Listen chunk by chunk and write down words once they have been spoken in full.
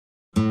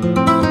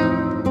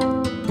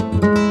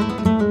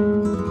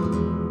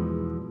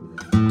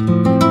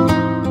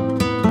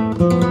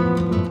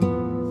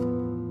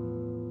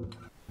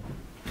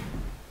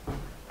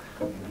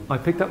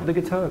picked up the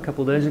guitar a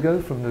couple of days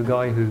ago from the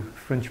guy who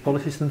French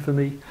polishes them for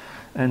me,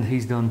 and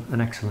he's done an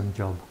excellent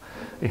job.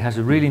 It has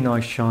a really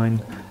nice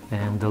shine,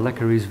 and the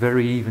lacquer is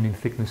very even in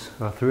thickness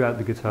throughout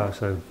the guitar,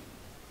 so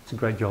it's a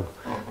great job.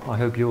 I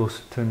hope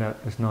yours turned out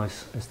as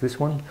nice as this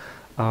one.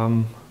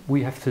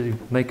 We have to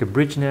make a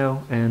bridge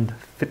now and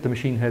fit the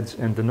machine heads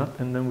and the nut,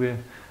 and then we're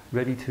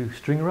ready to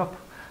string her up.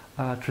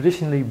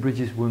 Traditionally,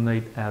 bridges were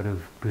made out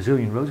of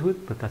Brazilian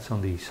rosewood, but that's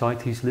on the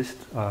CITES list,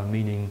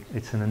 meaning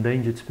it's an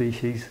endangered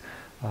species.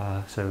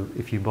 So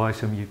if you buy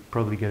some, you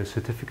probably get a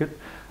certificate,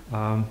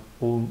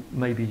 or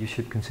maybe you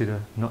should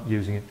consider not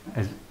using it,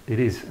 as it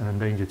is an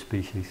endangered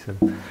species. So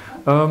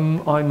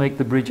I make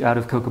the bridge out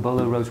of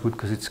Cocobolo rosewood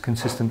because it's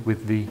consistent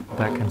with the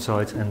back and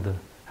sides and the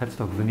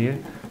headstock veneer.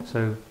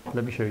 So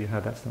let me show you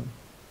how that's done.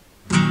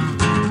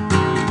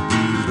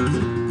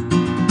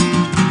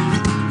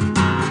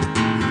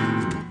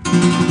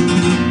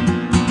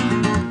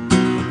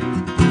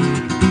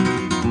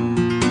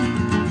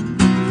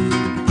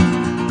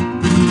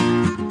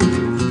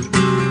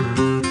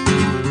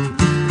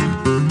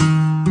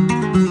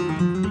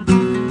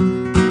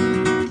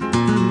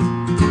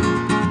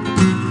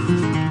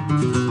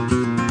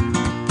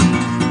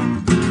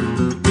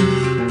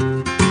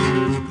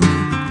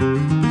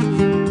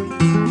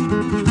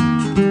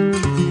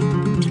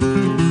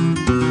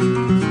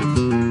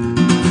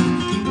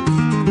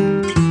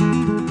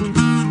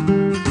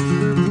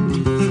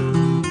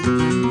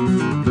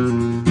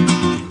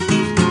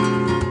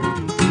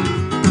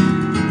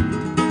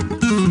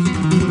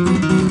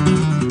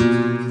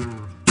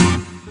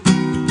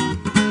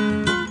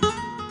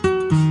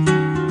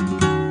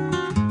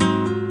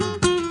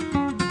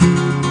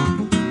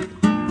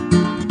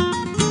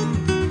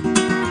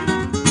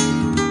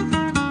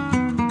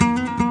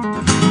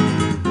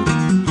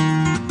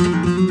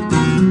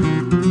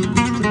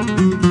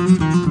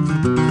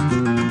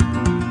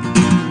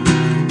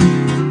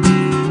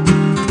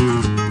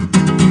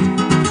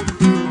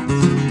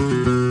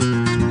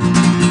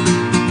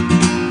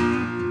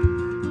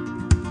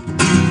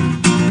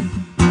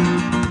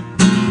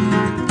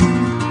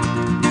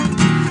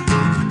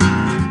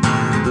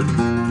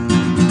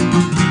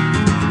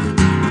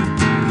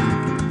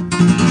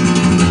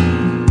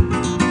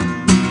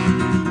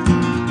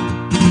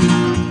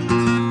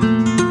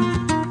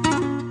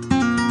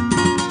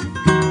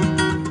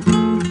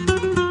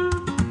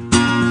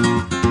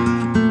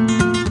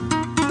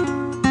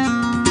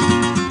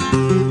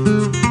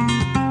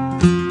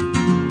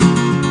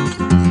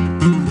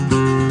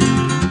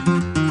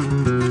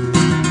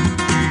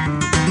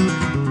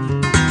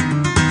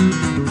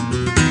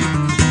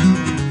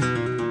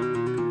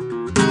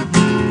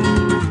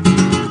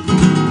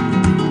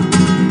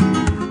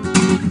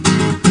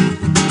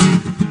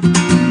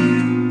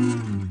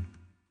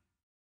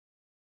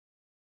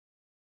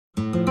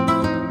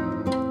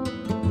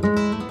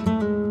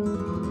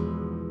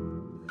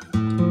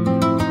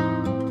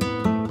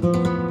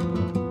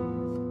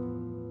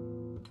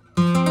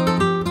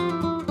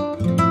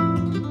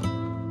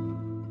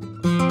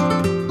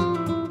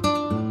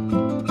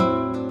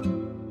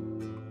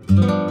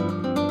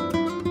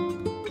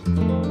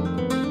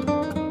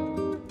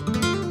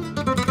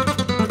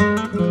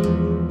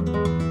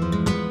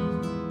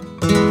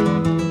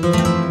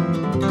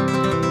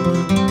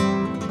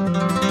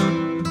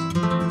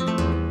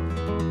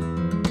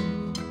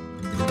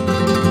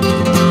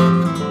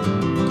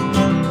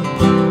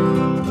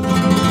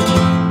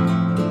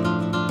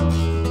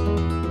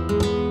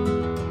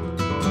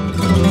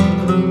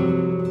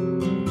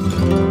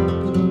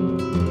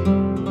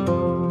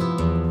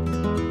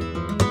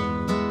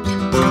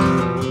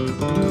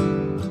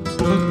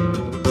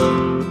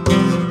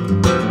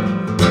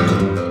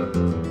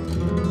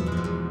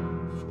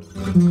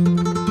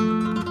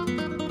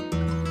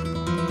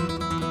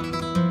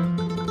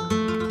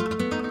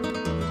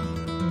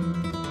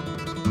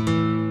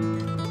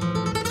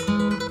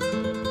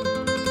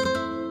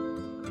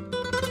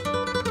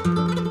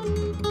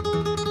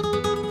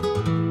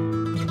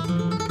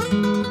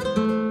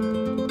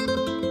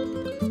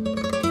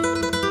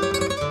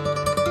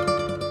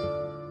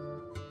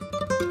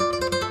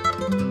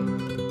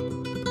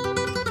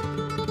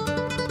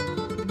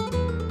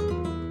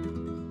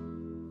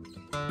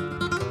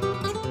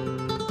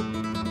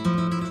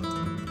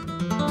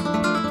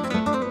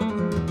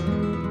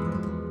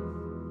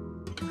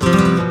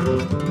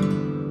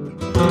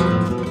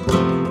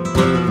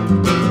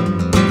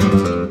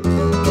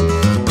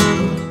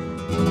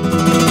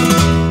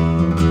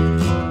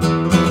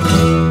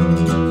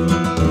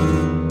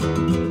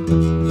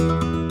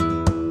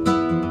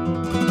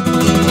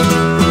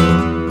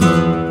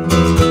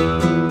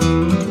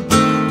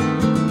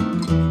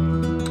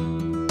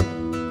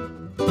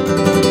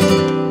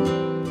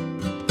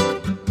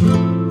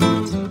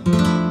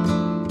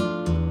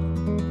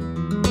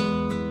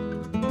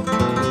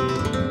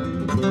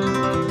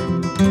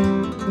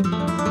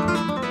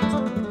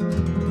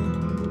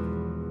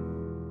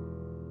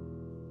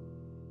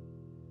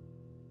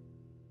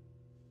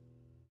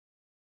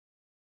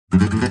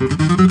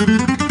 Thank you.